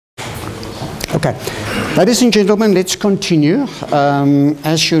Okay, ladies and gentlemen, let's continue.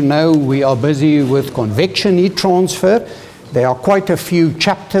 As you know, we are busy with convection heat transfer. There are quite a few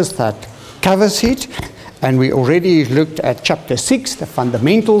chapters that covers it, and we already looked at chapter 6, the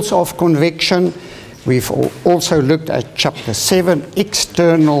fundamentals of convection. We've also looked at chapter 7,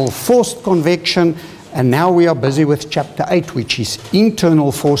 external forced convection, and now we are busy with chapter 8, which is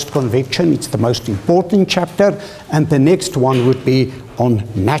internal forced convection. It's the most important chapter, and the next one would be on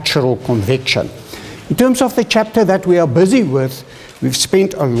natural convection. In terms of the chapter that we are busy with, we've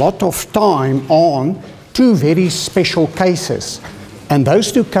spent a lot of time on two very special cases. And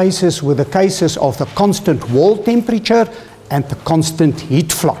those two cases were the cases of the constant wall temperature and the constant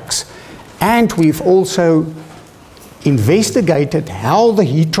heat flux. And we've also investigated how the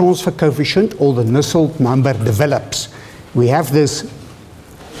heat transfer coefficient, or the Nusselt number, develops. We have this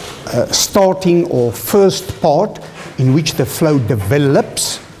starting or first part in which the flow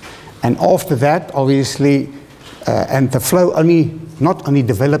develops, and after that, obviously, and the flow not only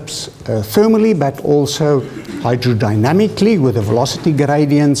develops thermally, but also hydrodynamically with the velocity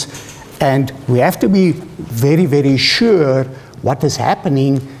gradients, and we have to be very, very sure what is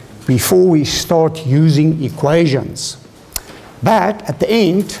happening before we start using equations. But at the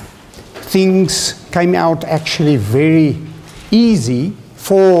end, things came out actually very easy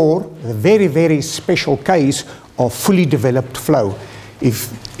for the very, very special case of fully developed flow.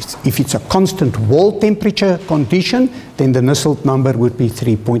 If it's a constant wall temperature condition, then the Nusselt number would be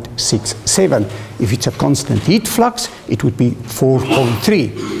 3.67. If it's a constant heat flux, it would be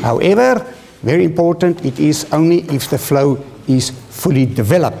 4.3. However, very important, it is only if the flow is fully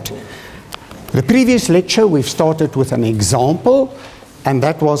developed. The previous lecture, we've started with an example, and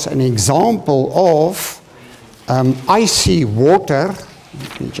that was an example of icy water.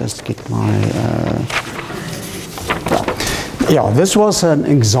 Let me just get my... this was an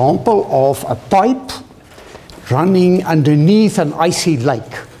example of a pipe running underneath an icy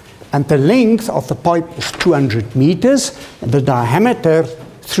lake. And the length of the pipe is 200 meters, and the diameter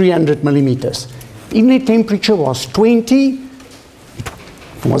 300 millimeters. Inlet temperature was 20.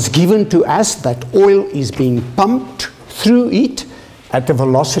 It was given to us that oil is being pumped through it at a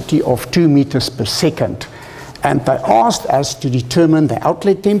velocity of 2 meters per second. And they asked us to determine the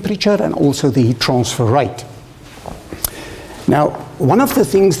outlet temperature and also the heat transfer rate. Now, one of the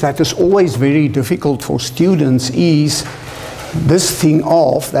things that is always very difficult for students is this thing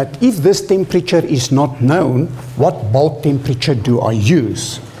of that if this temperature is not known, what bulk temperature do I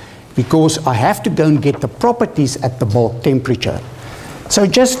use? Because I have to go and get the properties at the bulk temperature. So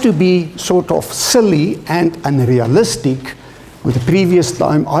just to be sort of silly and unrealistic, with the previous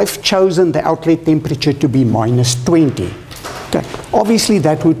time, I've chosen the outlet temperature to be -20. Okay. Obviously,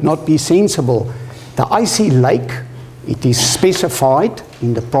 that would not be sensible. The icy lake, it is specified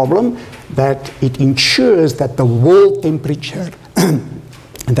in the problem that it ensures that the wall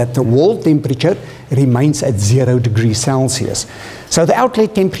temperature remains at 0 degrees Celsius. So the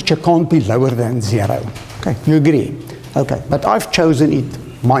outlet temperature can't be lower than 0. Okay, you agree? Okay, but I've chosen it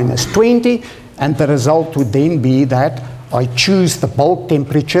 -20, and the result would then be that I choose the bulk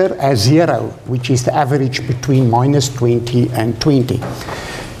temperature as 0, which is the average between -20 and 20.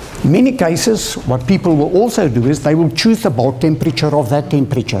 In many cases, what people will also do is they will choose the bulk temperature of that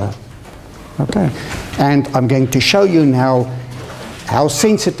temperature. Okay, and I'm going to show you now how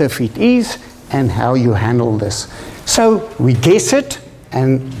sensitive it is and how you handle this. So we guess it,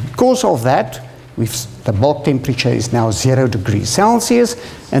 and because of that, the bulk temperature is now 0 degrees Celsius,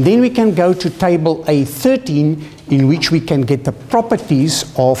 and then we can go to table A13, in which we can get the properties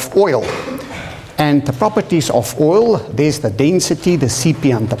of oil. And the properties of oil, there's the density, the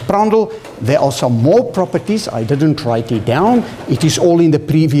Cp and the Prandtl. There are some more properties, I didn't write it down. It is all in the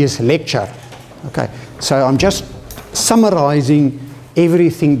previous lecture. Okay, so I'm just summarizing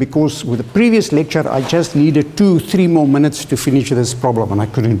everything because with the previous lecture, I just needed 2-3 more minutes to finish this problem, and I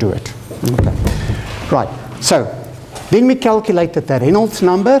couldn't do it. Okay. Right, so then we calculated the Reynolds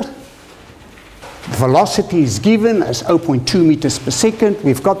number. The velocity is given as 0.2 meters per second.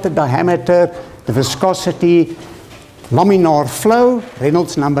 We've got the diameter, the viscosity, laminar flow.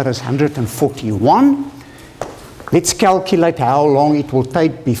 Reynolds number is 141. Let's calculate how long it will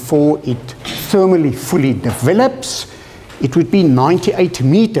take before it thermally fully develops. It would be 98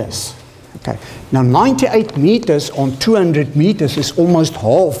 meters. Okay. Now 98 meters on 200 meters is almost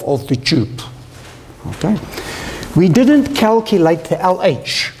half of the tube. Okay. We didn't calculate the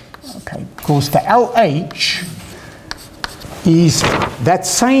LH, okay, because the LH is that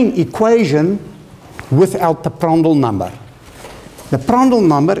same equation without the Prandtl number. The Prandtl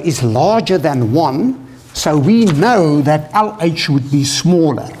number is larger than 1, so we know that LH would be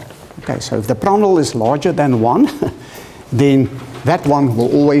smaller. Okay, so if the Prandtl is larger than 1, then that one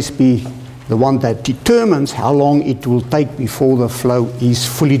will always be the one that determines how long it will take before the flow is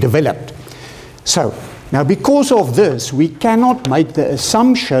fully developed. So, now because of this, we cannot make the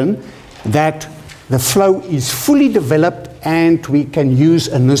assumption that the flow is fully developed and we can use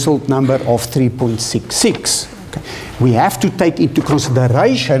a Nusselt number of 3.66. Okay. We have to take into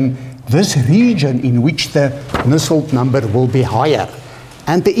consideration this region in which the Nusselt number will be higher.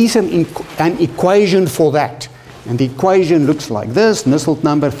 And there is an equation for that. And the equation looks like this: Nusselt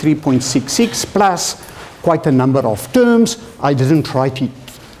number 3.66 plus quite a number of terms. I didn't write it,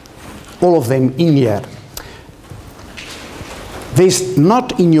 all of them in here. There's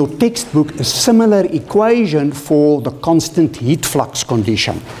not in your textbook a similar equation for the constant heat flux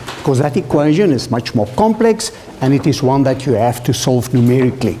condition, because that equation is much more complex and it is one that you have to solve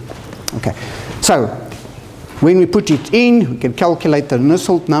numerically. Okay, so when we put it in, we can calculate the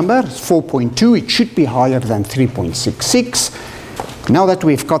Nusselt number. It's 4.2. It should be higher than 3.66. Now that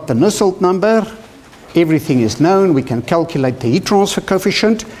we've got the Nusselt number, everything is known. We can calculate the heat transfer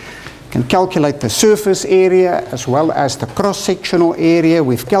coefficient. We can calculate the surface area as well as the cross-sectional area.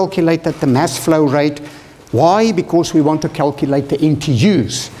 We've calculated the mass flow rate. Why? Because we want to calculate the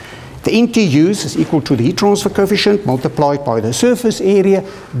NTUs. The NTUs is equal to the heat transfer coefficient multiplied by the surface area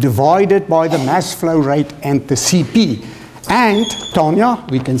divided by the mass flow rate and the CP. And, Tanya,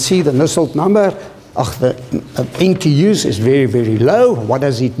 we can see the Nusselt number, the NTUs is very, very low. What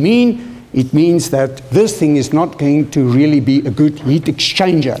does it mean? It means that this thing is not going to really be a good heat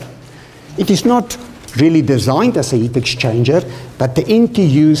exchanger. It is not really designed as a heat exchanger, but the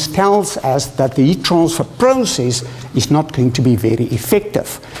NTUs tells us that the heat transfer process is not going to be very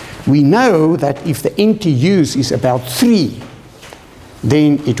effective. We know that if the NTUs is about 3,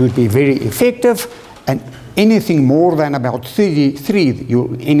 then it would be very effective, and anything more than about 3,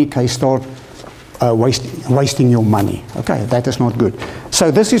 you'll in any case start wasting your money. Okay, that is not good. So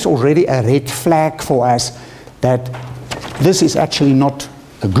this is already a red flag for us that this is actually not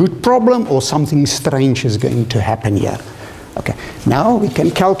a good problem, or something strange is going to happen here. Okay, now we can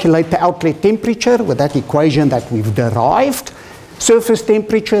calculate the outlet temperature with that equation that we've derived. Surface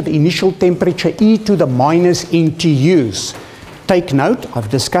temperature, the initial temperature, e to the minus NTUs. Take note, I've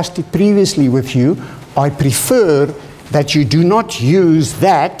discussed it previously with you, I prefer that you do not use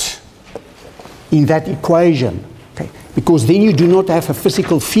that in that equation, okay? Because then you do not have a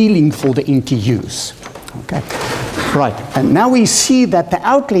physical feeling for the NTUs. Okay, right, and now we see that the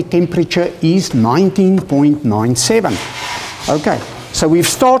outlet temperature is 19.97. Okay, so we've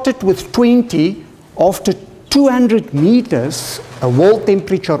started with 20. After 200 meters, a wall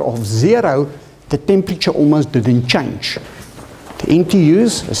temperature of 0, the temperature almost didn't change. The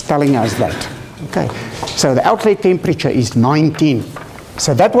NTUs is telling us that. Okay, so the outlet temperature is 19.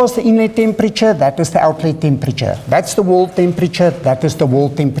 So that was the inlet temperature, that is the outlet temperature. That's the wall temperature, that is the wall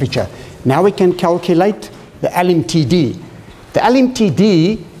temperature. Now we can calculate the LMTD. The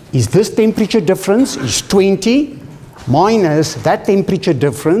LMTD is this temperature difference, is 20, minus that temperature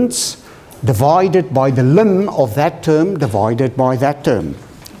difference, divided by the lim of that term divided by that term.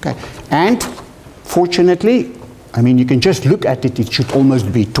 Okay, and fortunately, I mean, you can just look at it, it should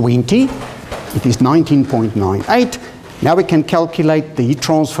almost be 20. It is 19.98. Now we can calculate the heat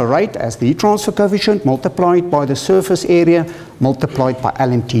transfer rate as the heat transfer coefficient multiplied by the surface area multiplied by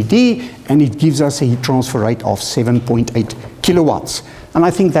LMTD, and it gives us a heat transfer rate of 7.8 kilowatts. And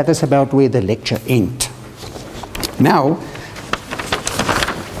I think that is about where the lecture ends. Now,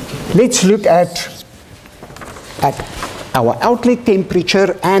 let's look at our outlet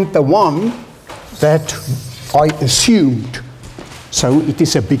temperature and the one that I assumed. So it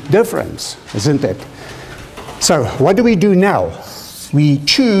is a big difference, isn't it? So what do we do now? We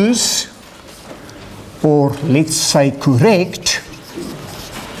choose, or let's say correct,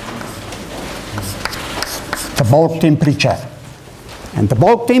 the bulk temperature. And the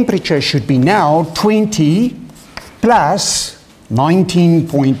bulk temperature should be now 20 plus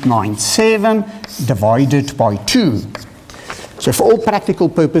 19.97 divided by 2. So for all practical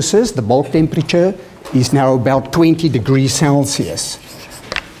purposes, the bulk temperature is now about 20 degrees Celsius.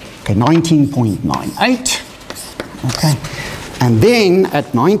 Okay, 19.98. Okay, and then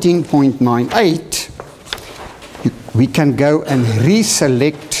at 19.98, we can go and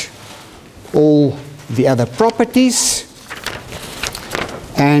reselect all the other properties,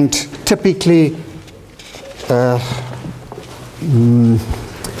 and typically the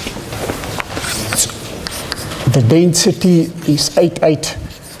density is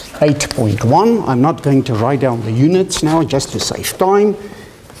 8.1. I'm not going to write down the units now just to save time.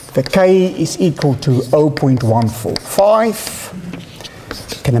 The K is equal to 0.145.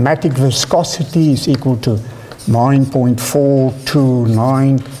 kinematic viscosity is equal to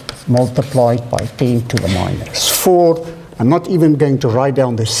 9.429 multiplied by 10 to the minus 4. I'm not even going to write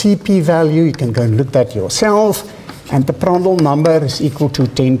down the CP value. You can go and look at that yourself. And the Prandtl number is equal to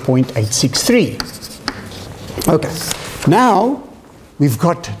 10.863. Okay. Now, we've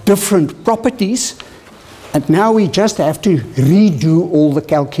got different properties. And now we just have to redo all the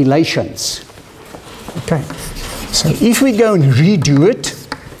calculations. Okay. So if we go and redo it,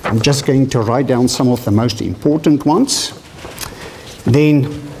 I'm just going to write down some of the most important ones. Then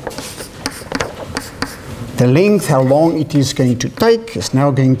the length, how long it is going to take, is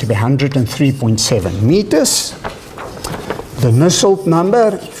now going to be 103.7 meters. The Nusselt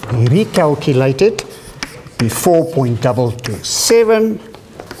number, if we recalculate it, be 4.227.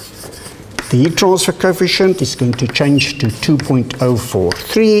 The heat transfer coefficient is going to change to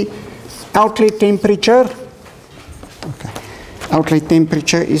 2.043. Outlet temperature, okay. Outlet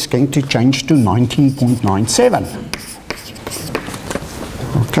temperature is going to change to 19.97.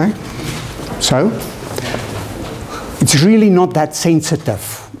 Okay, so it's really not that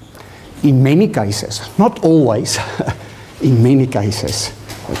sensitive in many cases, not always, in many cases.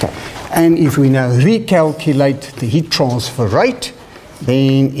 Okay, and if we now recalculate the heat transfer rate,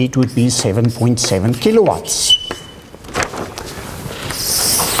 then it would be 7.7 kilowatts.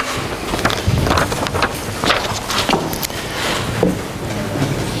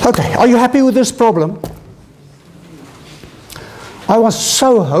 Okay, are you happy with this problem? I was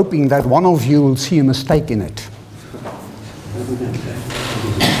so hoping that one of you will see a mistake in it.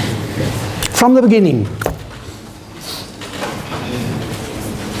 From the beginning.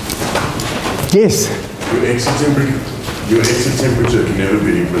 Yes? Your exit temperature can never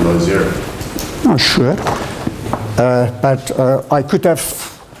be below zero. Oh, sure. But I could have,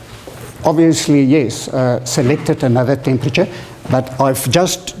 obviously, yes, selected another temperature. But I've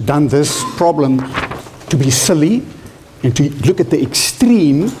just done this problem to be silly and to look at the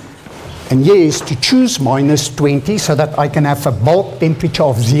extreme, and yes, to choose minus 20 so that I can have a bulk temperature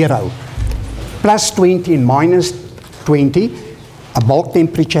of 0. Plus 20 and minus 20, a bulk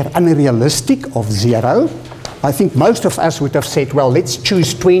temperature unrealistic of 0. I think most of us would have said, well, let's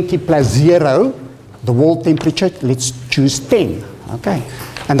choose 20 plus 0, the wall temperature, let's choose 10. Okay,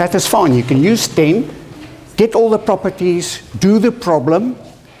 and that is fine. You can use 10. Get all the properties, do the problem,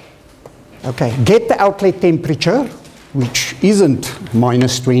 okay, get the outlet temperature, which isn't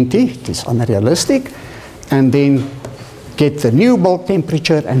minus 20, it is unrealistic, and then get the new bulk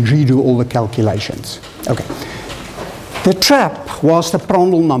temperature and redo all the calculations. Okay. The trap was the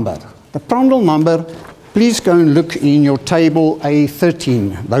Prandtl number. The Prandtl number, please go and look in your table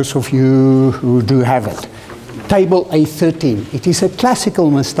A13, those of you who do have it. Table A13. It is a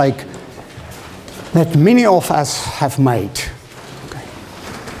classical mistake that many of us have made. Okay.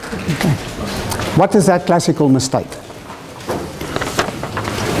 Okay. What is that classical mistake?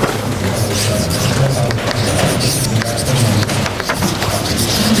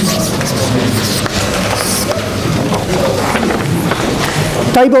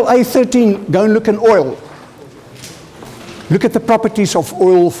 Table A13, go and look at oil. Look at the properties of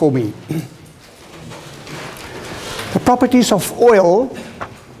oil for me. The properties of oil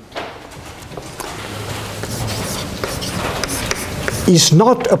is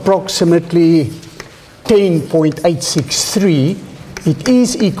not approximately 10.863, it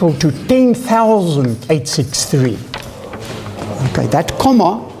is equal to 10,863. Okay, that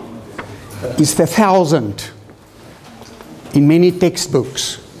comma is the 1,000 in many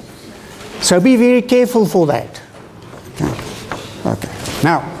textbooks. So be very careful for that. Okay. Okay.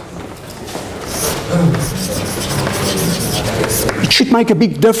 Now, it should make a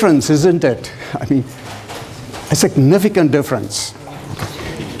big difference, isn't it? I mean, a significant difference.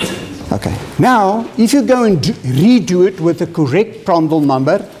 Okay. Now, if you go and redo it with the correct Prandtl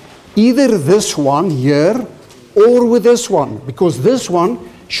number, either this one here or with this one, because this one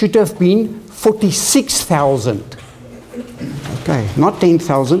should have been 46,000. Okay, not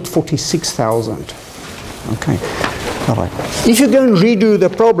 10,000, 46,000. Okay, all right. If you go and redo the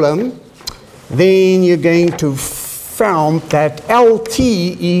problem, then you're going to find that LT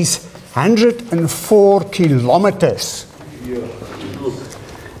is 104 kilometers.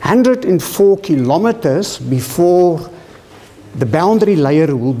 104 kilometers before the boundary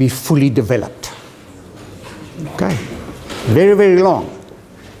layer will be fully developed. Okay, very, very long.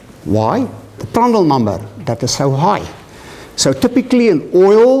 Why? The Prandtl number, that is so high. So typically in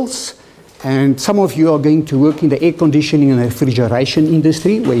oils, and some of you are going to work in the air conditioning and refrigeration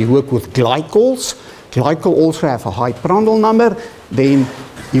industry where you work with glycols. Glycol also have a high Prandtl number, then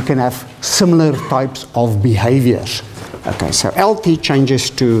you can have similar types of behaviors. Okay, so LT changes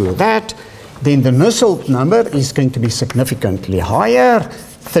to that. Then the Nusselt number is going to be significantly higher,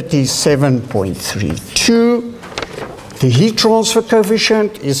 37.32. The heat transfer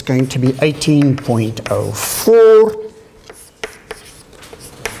coefficient is going to be 18.04.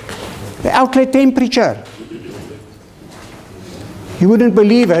 The outlet temperature, you wouldn't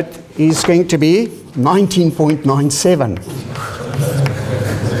believe it, is going to be 19.97.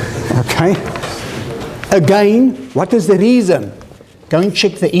 Okay. Again, what is the reason? Go and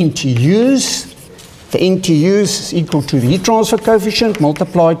check the NTUs. The NTUs is equal to the heat transfer coefficient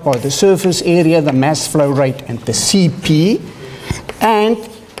multiplied by the surface area, the mass flow rate, and the CP. And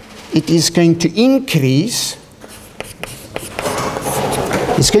it is going to increase.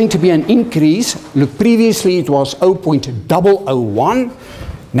 It's going to be an increase. Look, previously it was 0.001.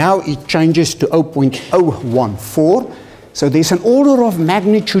 Now it changes to 0.014. So there's an order of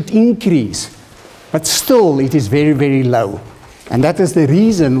magnitude increase. But still, it is very, very low. And that is the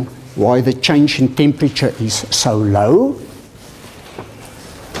reason why the change in temperature is so low.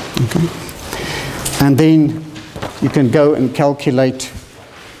 Okay. And then you can go and calculate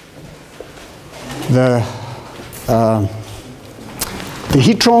the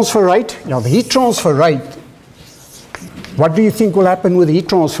heat transfer rate. Now, the heat transfer rate, what do you think will happen with the heat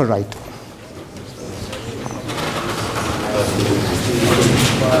transfer rate?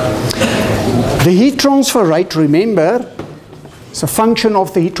 The heat transfer rate, remember, is a function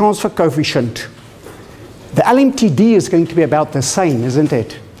of the heat transfer coefficient. The LMTD is going to be about the same, isn't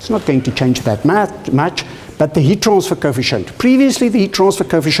it? It's not going to change that much, but the heat transfer coefficient. Previously, the heat transfer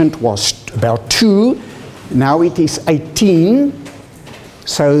coefficient was about 2. Now it is 18.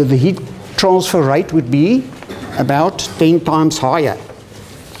 So the heat transfer rate would be about 10 times higher.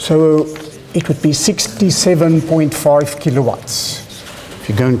 So it would be 67.5 kilowatts, if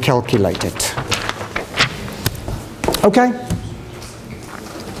you go and calculate it. Okay.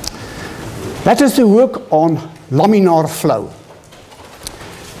 That is the work on laminar flow.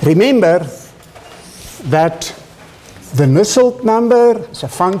 Remember that the Nusselt number is a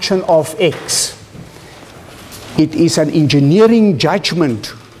function of X. It is an engineering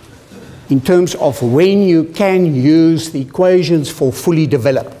judgment in terms of when you can use the equations for fully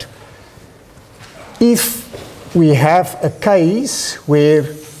developed. If we have a case where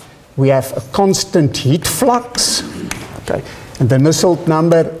we have a constant heat flux, okay, and the Nusselt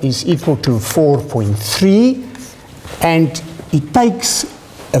number is equal to 4.3, and it takes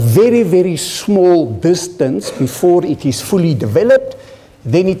a very, very small distance before it is fully developed,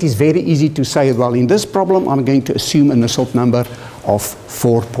 then it is very easy to say, well, in this problem, I'm going to assume a Nusselt number of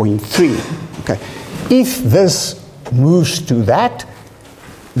 4.3. Okay. If this moves to that,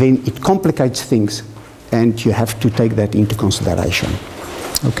 then it complicates things, and you have to take that into consideration.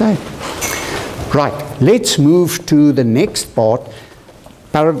 Okay. Right. Let's move to the next part,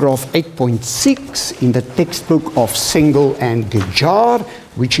 paragraph 8.6 in the textbook of Cengel and Ghajar,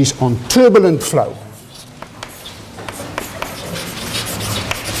 which is on turbulent flow.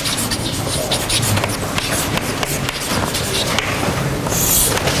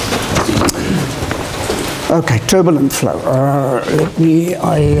 Okay, turbulent flow.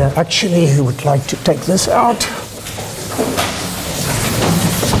 I actually would like to take this out.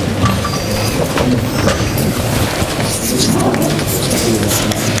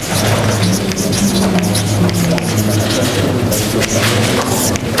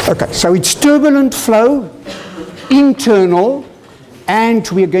 Okay, so it's turbulent flow, internal, and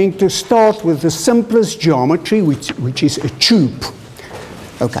we're going to start with the simplest geometry, which is a tube.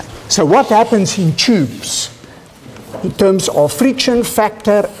 Okay, so what happens in tubes in terms of friction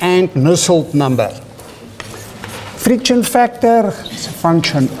factor and Nusselt number? Friction factor is a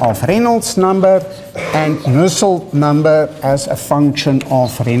function of Reynolds number, and Nusselt number as a function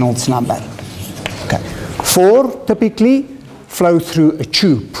of Reynolds number. Okay, 4 typically flow through a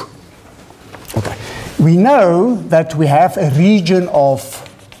tube. Okay, we know that we have a region of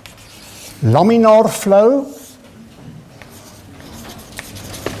laminar flow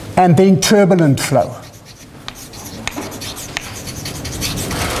and then turbulent flow.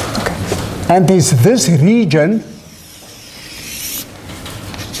 Okay. And there's this region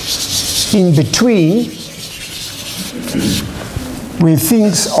in between where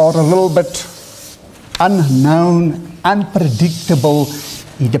things are a little bit unknown, unpredictable.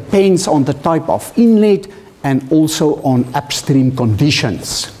 It depends on the type of inlet and also on upstream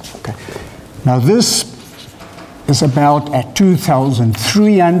conditions. Okay. Now this is about at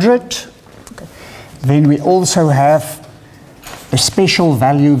 2,300. Okay. Then we also have a special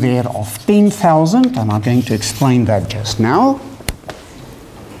value there of 10,000, and I'm going to explain that just now.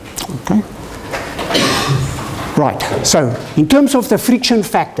 Okay. Right. So, in terms of the friction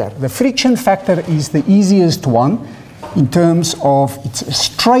factor is the easiest one in terms of it's a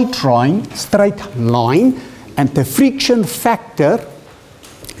straight line, and the friction factor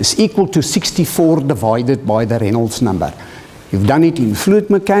is equal to 64 divided by the Reynolds number. We've done it in fluid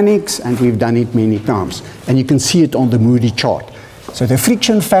mechanics, and we've done it many times. And you can see it on the Moody chart. So the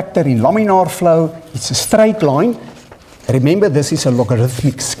friction factor in laminar flow, it's a straight line. Remember, this is a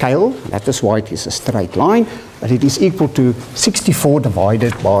logarithmic scale. That is why it is a straight line. But it is equal to 64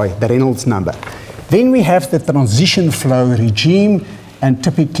 divided by the Reynolds number. Then we have the transition flow regime. And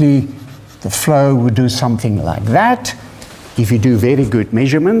typically, the flow would do something like that. If you do very good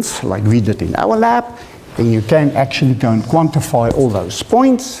measurements, like we did in our lab, then you can actually go and quantify all those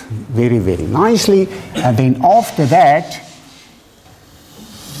points very, very nicely. And then after that,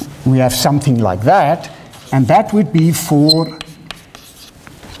 we have something like that. And that would be for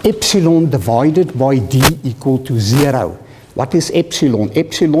epsilon divided by d equal to 0. What is epsilon?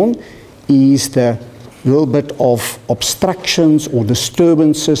 Epsilon is the little bit of obstructions or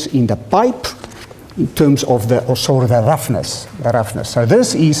disturbances in the pipe in terms of the roughness. So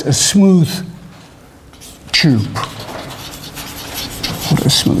this is a smooth tube. For a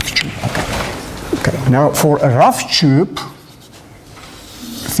smooth tube. Okay. Now for a rough tube,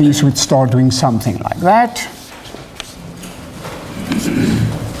 things would start doing something like that.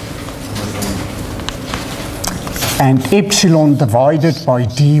 And epsilon divided by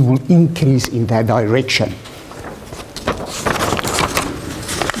d will increase in that direction.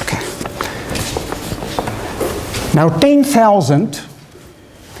 Okay. Now 10,000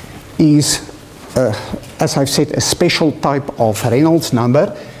 is, as I've said, a special type of Reynolds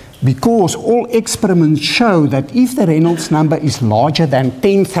number, because all experiments show that if the Reynolds number is larger than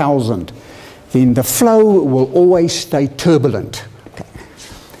 10,000, then the flow will always stay turbulent. Okay.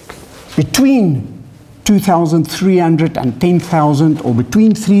 Between 2,300 and 10,000, or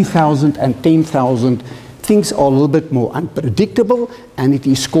between 3,000 and 10,000, things are a little bit more unpredictable, and it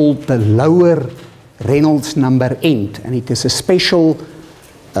is called the lower Reynolds number end, and it is a special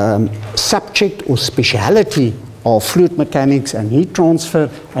subject or speciality of fluid mechanics and heat transfer,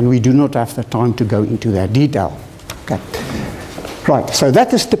 and we do not have the time to go into that detail. Okay. Right, so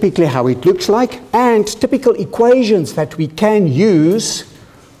that is typically how it looks like, and typical equations that we can use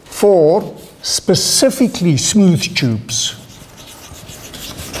for specifically smooth tubes.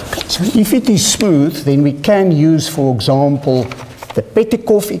 Okay, so if it is smooth, then we can use, for example, the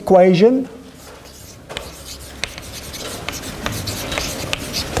Petikov equation.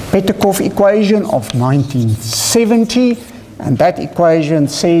 Petikov equation of 1970, and that equation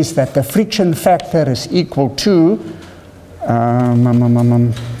says that the friction factor is equal to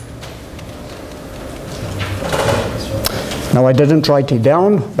now I didn't write it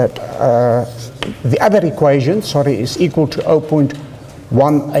down, but the other equation, is equal to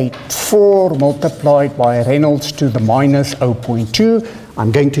 0.184 multiplied by Reynolds to the minus 0.2.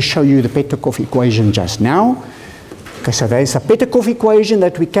 I'm going to show you the Petikov equation just now. Okay, so there is a Petikov equation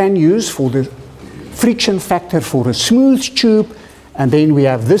that we can use for the friction factor for a smooth tube, and then we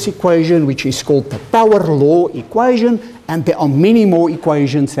have this equation which is called the power law equation, and there are many more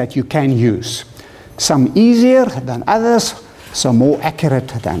equations that you can use. Some easier than others, some more accurate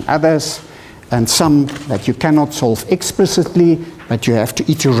than others, and some that you cannot solve explicitly, but you have to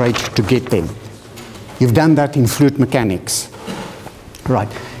iterate to get them. You've done that in fluid mechanics.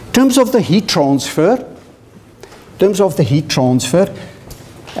 Right. In terms of the heat transfer,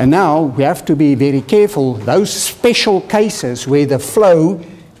 and now we have to be very careful, those special cases where the flow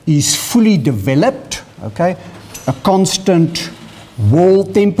is fully developed, okay, a constant wall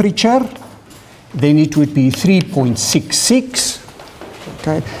temperature, then it would be 3.66,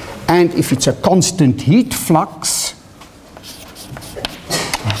 okay, and if it's a constant heat flux,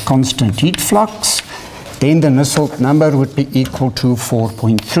 then the Nusselt number would be equal to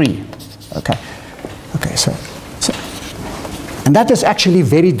 4.3, okay, so and that is actually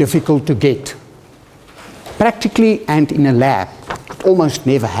very difficult to get. Practically and in a lab, it almost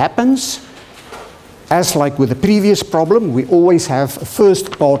never happens. As like with the previous problem, we always have a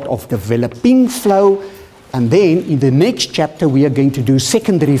first part of developing flow, and then in the next chapter we are going to do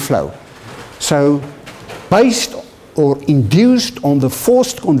secondary flow. So based or induced on the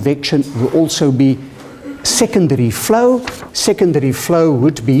forced convection will also be secondary flow. Secondary flow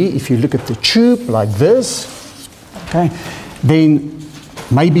would be, if you look at the tube like this, okay, then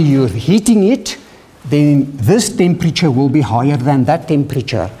maybe you're heating it, then this temperature will be higher than that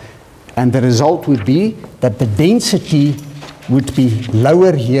temperature. And the result would be that the density would be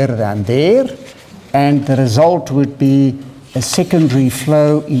lower here than there, and the result would be a secondary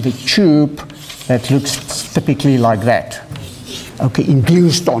flow in the tube that looks typically like that. Okay,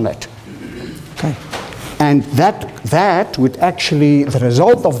 enclosed on it. Okay. And that would actually, the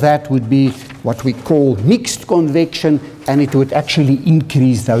result of that would be what we call mixed convection, and it would actually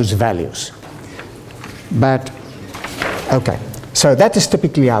increase those values. But, okay, so that is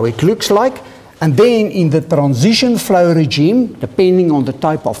typically how it looks like. And then in the transition flow regime, depending on the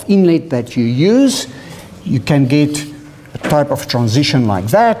type of inlet that you use, you can get a type of transition like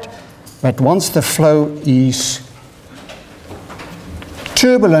that. But once the flow is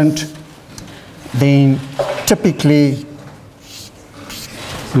turbulent, then typically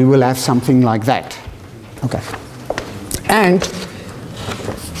we will have something like that. Okay. And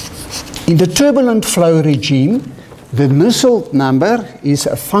in the turbulent flow regime, the Nusselt number is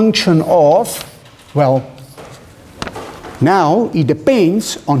a function of, well, now it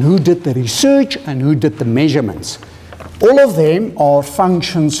depends on who did the research and who did the measurements. All of them are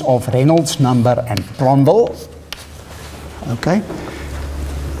functions of Reynolds number and Prandtl. Okay.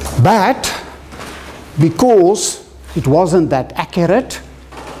 But because it wasn't that accurate,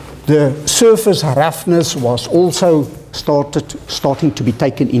 the surface roughness was also starting to be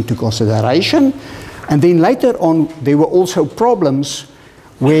taken into consideration. And then later on, there were also problems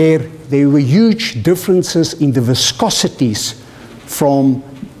where there were huge differences in the viscosities from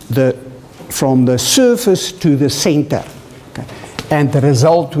the surface to the center. Okay. And the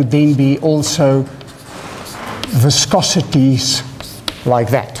result would then be also viscosities like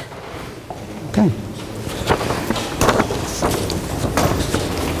that. Okay.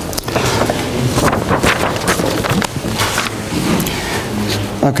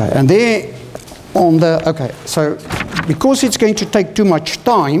 Okay, and there on the, okay, so because it's going to take too much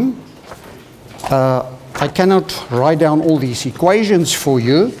time, I cannot write down all these equations for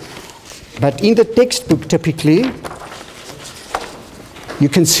you, but in the textbook typically, you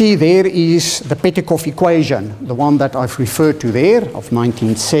can see there is the Petikov equation, the one that I've referred to there of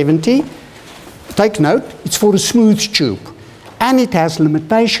 1970. Take note, it's for a smooth tube, and it has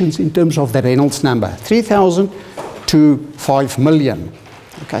limitations in terms of the Reynolds number, 3,000 to 5 million.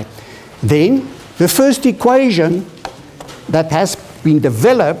 Okay. Then the first equation that has been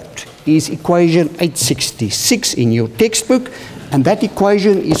developed is equation 866 in your textbook, and that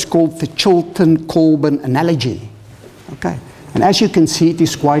equation is called the Chilton-Colburn analogy. Okay. And as you can see, it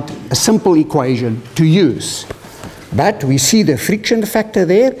is quite a simple equation to use. But we see the friction factor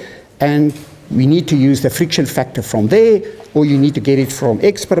there, and we need to use the friction factor from there, or you need to get it from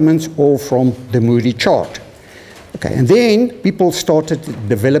experiments or from the Moody chart. Okay, and then people started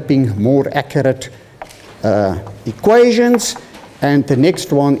developing more accurate equations, and the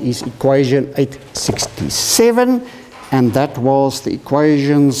next one is equation 867, and that was the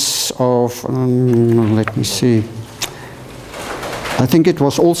equations of, let me see, I think it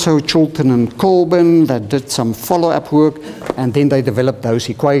was also Chilton and Colburn that did some follow-up work, and then they developed those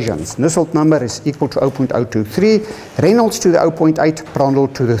equations. Nusselt number is equal to 0.023, Reynolds to the 0.8,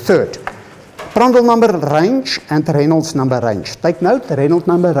 Prandtl to the third. Prandtl number range and the Reynolds number range. Take note, the Reynolds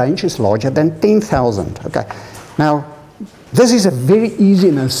number range is larger than 10,000. Okay. Now, this is a very easy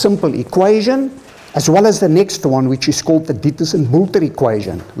and a simple equation, as well as the next one, which is called the Dittus-Boelter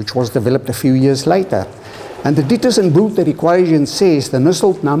equation, which was developed a few years later. And the Dittus-Boelter equation says the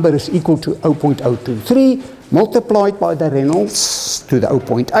Nusselt number is equal to 0.023 multiplied by the Reynolds to the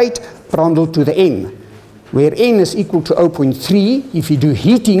 0.8, Prandtl to the n, where n is equal to 0.3 if you do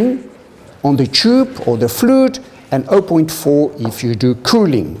heating on the tube or the fluid, and 0.4 if you do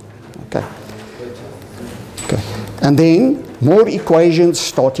cooling. Okay. Okay. And then more equations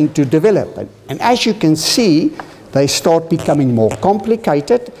starting to develop. And as you can see, they start becoming more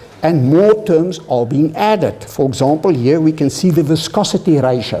complicated and more terms are being added. For example, here we can see the viscosity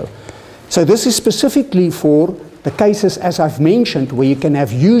ratio. So this is specifically for the cases, as I've mentioned, where you can have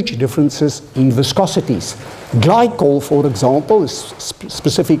huge differences in viscosities. Glycol, for example, is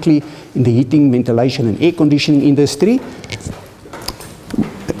specifically in the heating, ventilation, and air conditioning industry.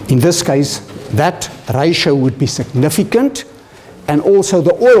 In this case, that ratio would be significant. And also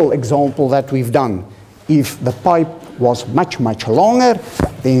the oil example that we've done. If the pipe was much, much longer,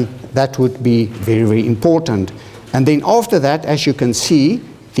 then that would be very, very important. And then after that, as you can see,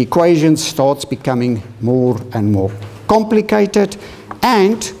 the equation starts becoming more and more complicated.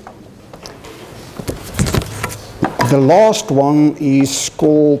 And the last one is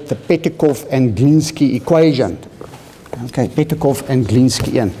called the Petikov and Glinsky equation. Okay, Petikov and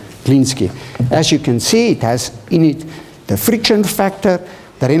Glinsky. As you can see, it has in it the friction factor,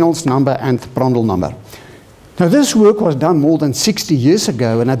 the Reynolds number, and the Prandtl number. Now, this work was done more than 60 years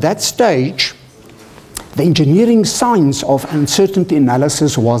ago, and at that stage, the engineering science of uncertainty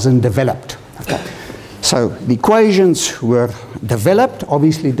analysis wasn't developed. Okay. So the equations were developed.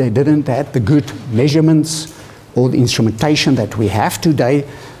 Obviously, they didn't have the good measurements or the instrumentation that we have today.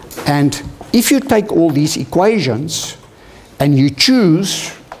 And if you take all these equations and you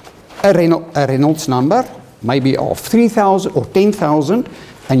choose a Reynolds number, maybe of 3,000 or 10,000,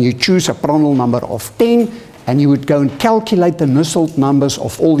 and you choose a Prandtl number of 10, and you would go and calculate the Nusselt numbers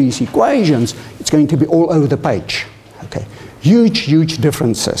of all these equations, it's going to be all over the page. Okay. Huge, huge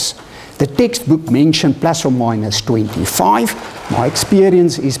differences. The textbook mentioned plus or minus 25. My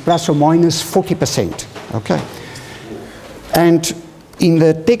experience is plus or minus 40%. Okay. And in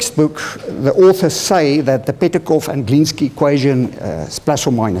the textbook, the authors say that the Petkov and Glinsky equation is plus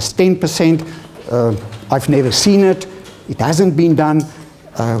or minus 10%. I've never seen it. It hasn't been done.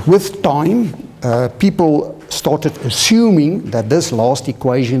 With time, people started assuming that this last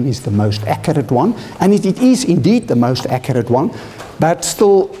equation is the most accurate one, and it is indeed the most accurate one, but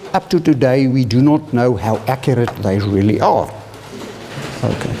still, up to today, we do not know how accurate they really are.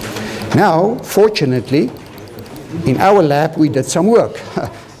 Okay. Now, fortunately, in our lab, we did some work,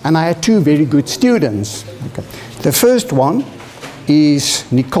 and I had two very good students. Okay. The first one is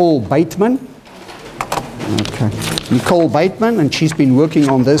Nicole Bateman. Okay. Nicole Bateman, and she's been working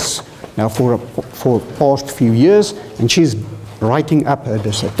on this now for the past few years, and she's writing up her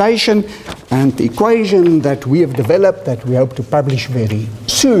dissertation, and the equation that we have developed that we hope to publish very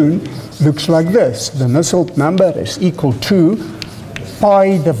soon looks like this. The Nusselt number is equal to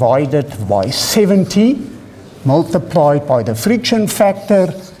pi divided by 70 multiplied by the friction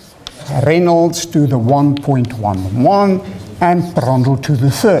factor, Reynolds to the 1.11, and Prandtl to the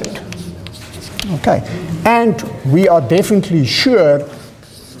third. Okay, and we are definitely sure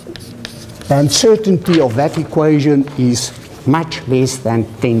the uncertainty of that equation is much less than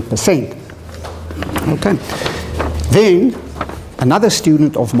 10%. Okay, then another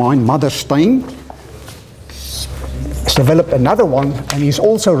student of mine, Motherstein, has developed another one, and he's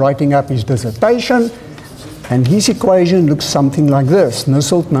also writing up his dissertation, and his equation looks something like this.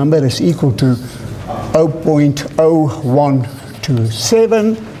 Nusselt number is equal to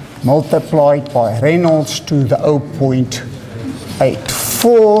 0.0127 multiplied by Reynolds to the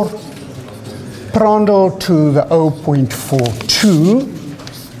 0.84, Prandtl to the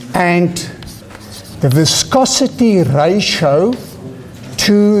 0.42, and the viscosity ratio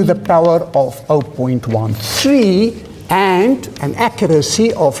to the power of 0.13, and an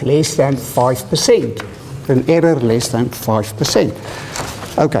accuracy of less than 5%, an error less than 5%.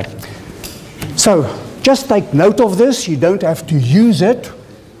 Okay, so just take note of this. You don't have to use it.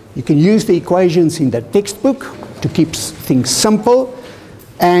 You can use the equations in the textbook to keep things simple.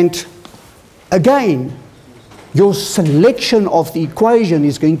 And again, your selection of the equation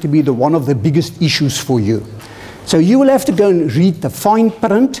is going to be one of the biggest issues for you. So you will have to go and read the fine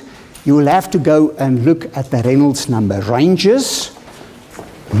print. You will have to go and look at the Reynolds number ranges.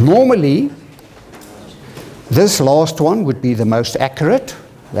 Normally, this last one would be the most accurate,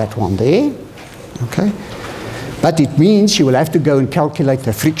 that one there. Okay. But it means you will have to go and calculate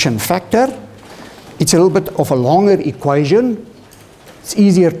the friction factor. It's a little bit of a longer equation. It's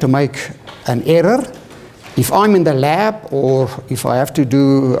easier to make an error. If I'm in the lab, or if I have to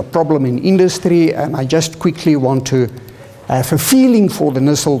do a problem in industry and I just quickly want to have a feeling for the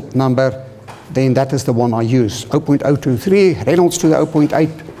Nusselt number, then that is the one I use. 0.023, Reynolds to the 0.8,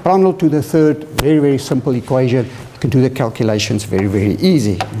 Prandtl to the third. Very, very simple equation. You can do the calculations very, very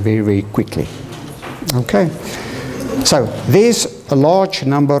easy, very, very quickly. Okay. So there's a large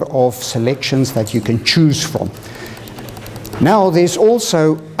number of selections that you can choose from. Now there's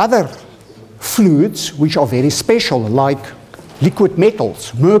also other fluids which are very special, like liquid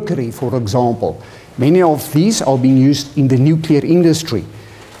metals, mercury, for example. Many of these are being used in the nuclear industry,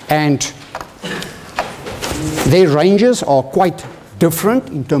 and their ranges are quite different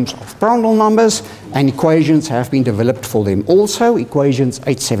in terms of Prandtl numbers, and equations have been developed for them also. Equations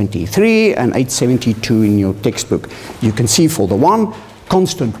 873 and 872 in your textbook. You can see for the one,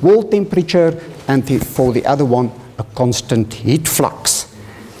 constant wall temperature, and for the other one, a constant heat flux.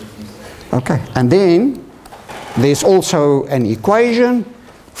 Okay, and then there's also an equation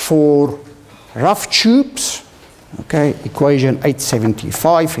for rough tubes. Okay, equation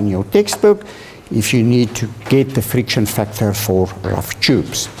 875 in your textbook, if you need to get the friction factor for rough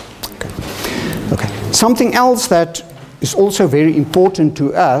tubes. Okay. Okay. Something else that is also very important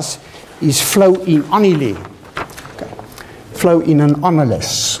to us is flow in annealing. Okay. Flow in an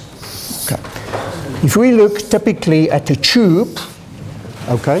annulus. Okay. If we look typically at a tube,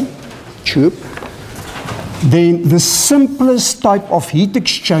 okay, tube, then the simplest type of heat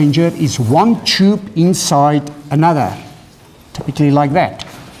exchanger is one tube inside another, typically like that.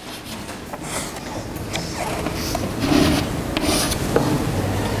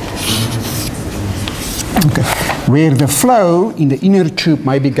 Okay. Where the flow in the inner tube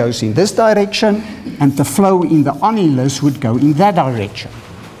maybe goes in this direction, and the flow in the annulus would go in that direction.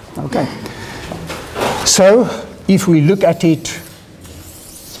 Okay. So, if we look at it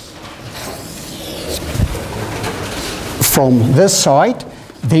from this side,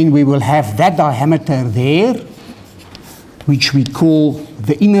 then we will have that diameter there, which we call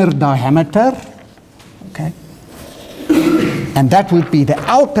the inner diameter, okay? And that would be the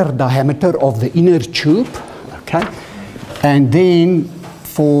outer diameter of the inner tube, okay? And then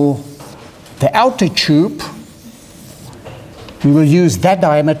for the outer tube, we will use that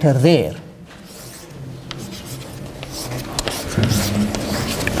diameter there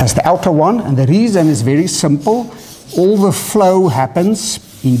as the outer one, and the reason is very simple. All the flow happens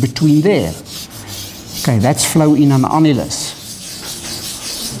in between there. Okay, that's flow in an annulus.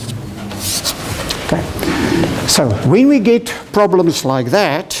 Okay, so when we get problems like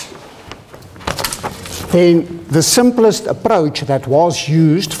that, then the simplest approach that was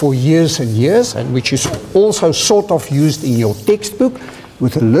used for years and years, and which is also sort of used in your textbook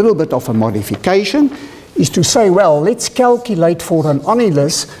with a little bit of a modification, is to say, well, let's calculate for an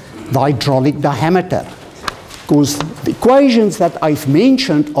annulus the hydraulic diameter. Because the equations that I've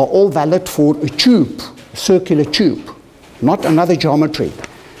mentioned are all valid for a tube, a circular tube, not another geometry.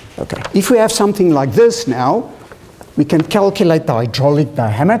 Okay. If we have something like this now, we can calculate the hydraulic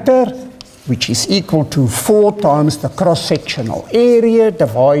diameter, which is equal to 4 times the cross-sectional area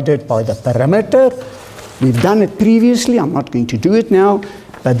divided by the perimeter. We've done it previously, I'm not going to do it now,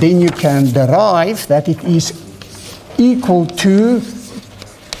 but then you can derive that it is equal to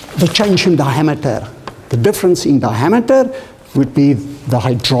the change in diameter. The difference in diameter would be the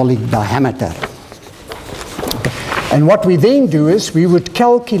hydraulic diameter. Okay. And what we then do is we would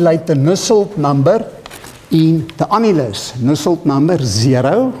calculate the Nusselt number in the annulus. Nusselt number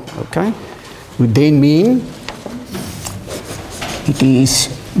 0, okay, would then mean it is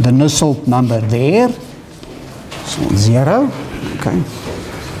the Nusselt number there, so 0, okay.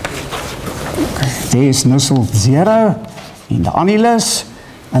 There's Nusselt 0 in the annulus.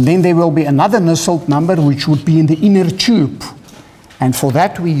 And then there will be another Nusselt number which would be in the inner tube. And for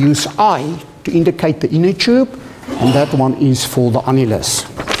that we use I to indicate the inner tube, and that one is for the annulus.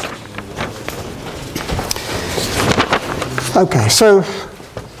 Okay, so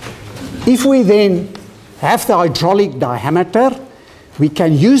if we then have the hydraulic diameter, we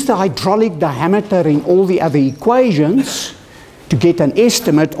can use the hydraulic diameter in all the other equations to get an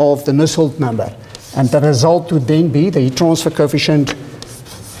estimate of the Nusselt number. And the result would then be the heat transfer coefficient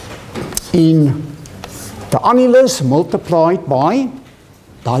in the annulus multiplied by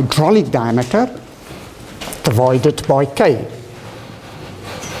the hydraulic diameter divided by K.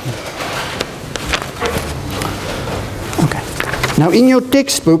 Okay. Now in your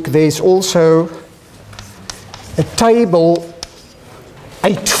textbook there's also a table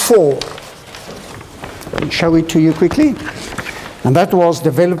 8.4. I'll show it to you quickly. And that was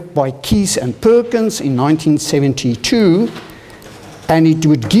developed by Keyes and Perkins in 1972. And it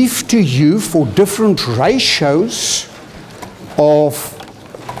would give to you for different ratios of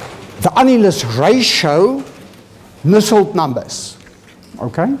the annulus ratio Nusselt numbers.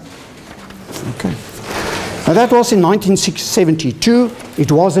 Okay? Okay. Now that was in 1972. It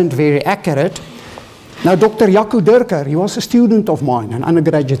wasn't very accurate. Now Dr. Jaco Durker, he was a student of mine, an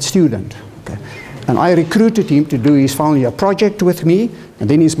undergraduate student. Okay. And I recruited him to do his final year project with me, and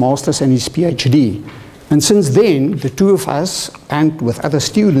then his master's and his PhD. And since then, the two of us, and with other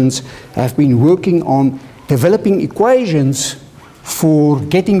students, have been working on developing equations for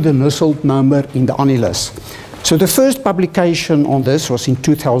getting the Nusselt number in the annulus. So the first publication on this was in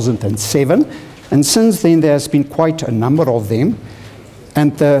 2007, and since then there has been quite a number of them.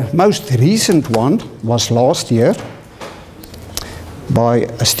 And the most recent one was last year by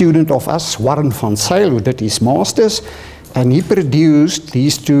a student of us, Warren van Zyl, who did his master's, and he produced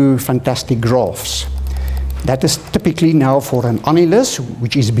these two fantastic graphs. That is typically now for an annulus,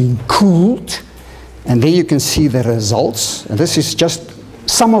 which is being cooled. And there you can see the results. And this is just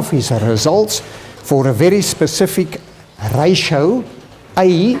some of his results for a very specific ratio.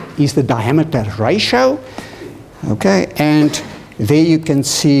 A is the diameter ratio. Okay, and there you can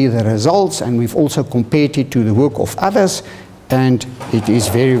see the results. And we've also compared it to the work of others. And it is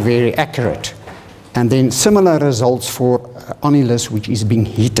very, very accurate. And then similar results for annulus, which is being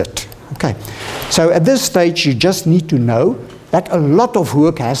heated. Okay, so at this stage you just need to know that a lot of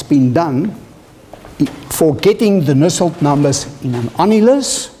work has been done for getting the Nusselt numbers in an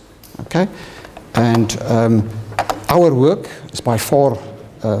annulus. Okay, and our work is by far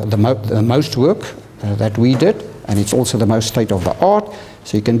the most work that we did, and it's also the most state of the art.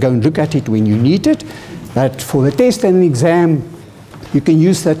 So you can go and look at it when you need it, but for the test and exam, you can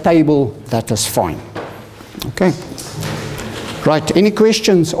use the table, that is fine. Okay. Right, any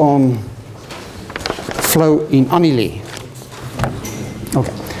questions on flow in annealing?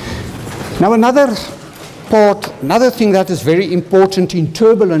 Okay. Now another thing that is very important in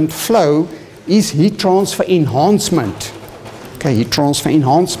turbulent flow is heat transfer enhancement. Okay, heat transfer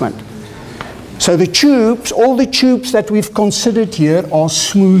enhancement. So the tubes, all the tubes that we've considered here are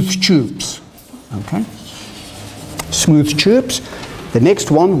smooth tubes. Okay, smooth tubes. The next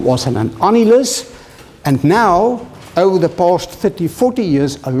one was an annulus, and now over the past 30, 40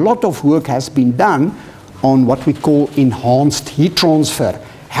 years, a lot of work has been done on what we call enhanced heat transfer.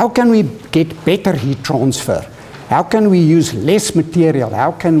 How can we get better heat transfer? How can we use less material?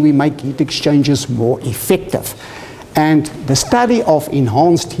 How can we make heat exchangers more effective? And the study of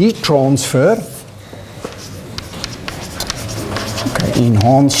enhanced heat transfer, okay,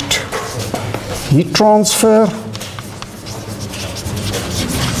 enhanced heat transfer,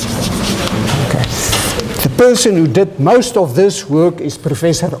 okay. The person who did most of this work is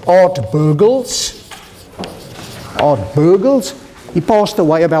Professor Art Burgels. Art Burgels. He passed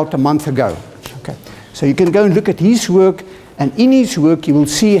away about a month ago. Okay. So you can go and look at his work, and in his work you will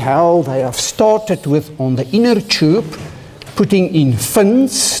see how they have started with, on the inner tube, putting in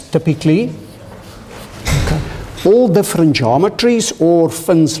fins, typically. Okay. All different geometries, or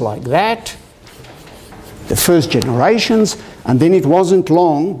fins like that. The first generations, and then it wasn't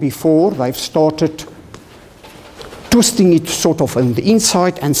long before they've started twisting it sort of on the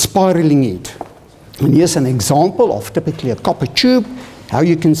inside and spiraling it. And here's an example of typically a copper tube, how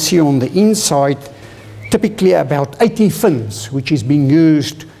you can see on the inside typically about 80 fins, which is being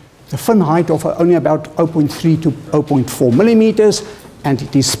used, the fin height of only about 0.3 to 0.4 millimeters, and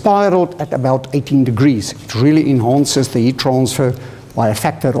it is spiraled at about 18 degrees. It really enhances the heat transfer by a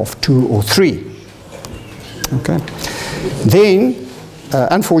factor of 2 or 3. Okay. Then,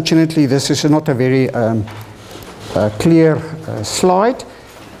 unfortunately, this is not a very clear slide.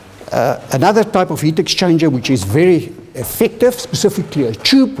 Another type of heat exchanger which is very effective, specifically a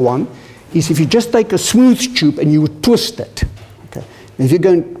tube one, is if you just take a smooth tube and you would twist it. Okay. If you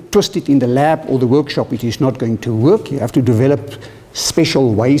go and twist it in the lab or the workshop, it is not going to work. You have to develop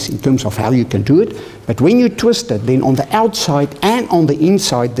special ways in terms of how you can do it. But when you twist it, then on the outside and on the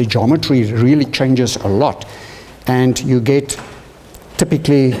inside, the geometry really changes a lot. And you get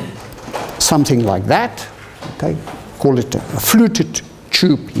typically something like that. Okay. Call it a fluted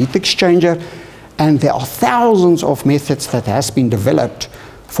tube heat exchanger, and there are thousands of methods that has been developed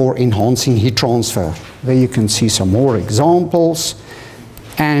for enhancing heat transfer. There you can see some more examples,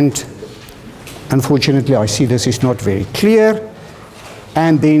 and unfortunately I see this is not very clear.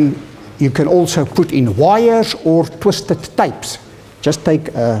 And then you can also put in wires or twisted tapes. Just take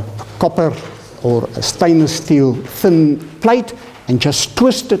a copper or a stainless steel thin plate and just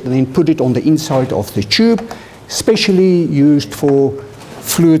twist it and then put it on the inside of the tube, especially used for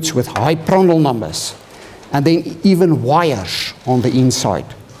fluids with high Prandtl numbers, and then even wires on the inside.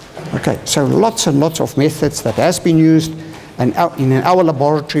 Okay, so lots and lots of methods that has been used, and in our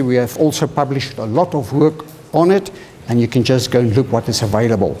laboratory we have also published a lot of work on it, and you can just go and look what is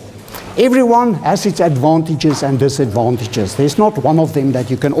available. Everyone has its advantages and disadvantages. There's not one of them that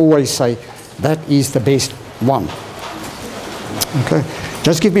you can always say that is the best one. Okay,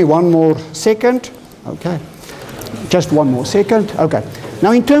 just give me one more second. Okay, just one more second. Okay.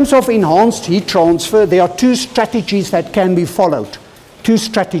 Now, in terms of enhanced heat transfer, there are two strategies that can be followed. Two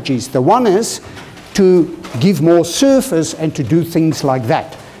strategies. The one is to give more surface and to do things like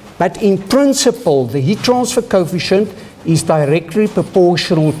that. But in principle, the heat transfer coefficient is directly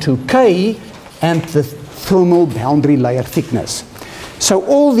proportional to K and the thermal boundary layer thickness. So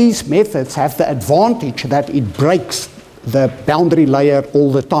all these methods have the advantage that it breaks the boundary layer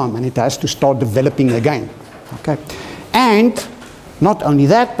all the time, and it has to start developing again. Okay? And not only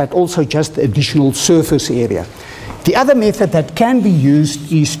that, but also just the additional surface area. The other method that can be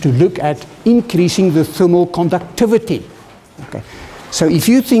used is to look at increasing the thermal conductivity. Okay. So if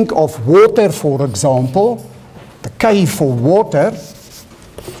you think of water, for example, the K for water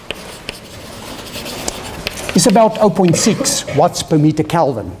is about 0.6 watts per meter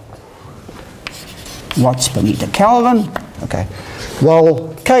Kelvin. Watts per meter Kelvin. Okay.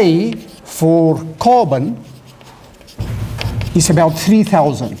 Well, K for carbon is about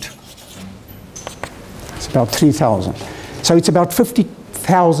 3,000. It's about 3,000. So it's about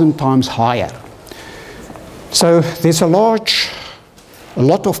 50,000 times higher. So there's a lot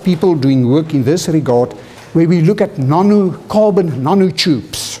of people doing work in this regard where we look at carbon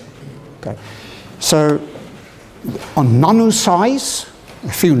nanotubes. Okay. So on nano size,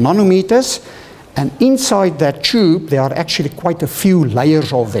 a few nanometers, and inside that tube there are actually quite a few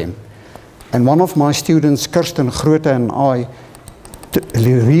layers of them. And one of my students, Kirsten Grote, and I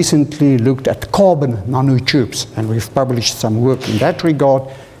recently looked at carbon nanotubes, and we've published some work in that regard,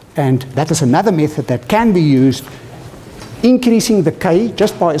 and that is another method that can be used, increasing the K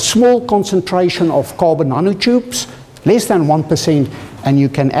just by a small concentration of carbon nanotubes, less than 1%, and you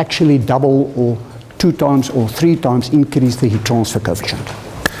can actually double or 2 times or 3 times increase the heat transfer coefficient.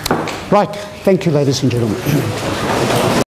 Right, thank you, ladies and gentlemen.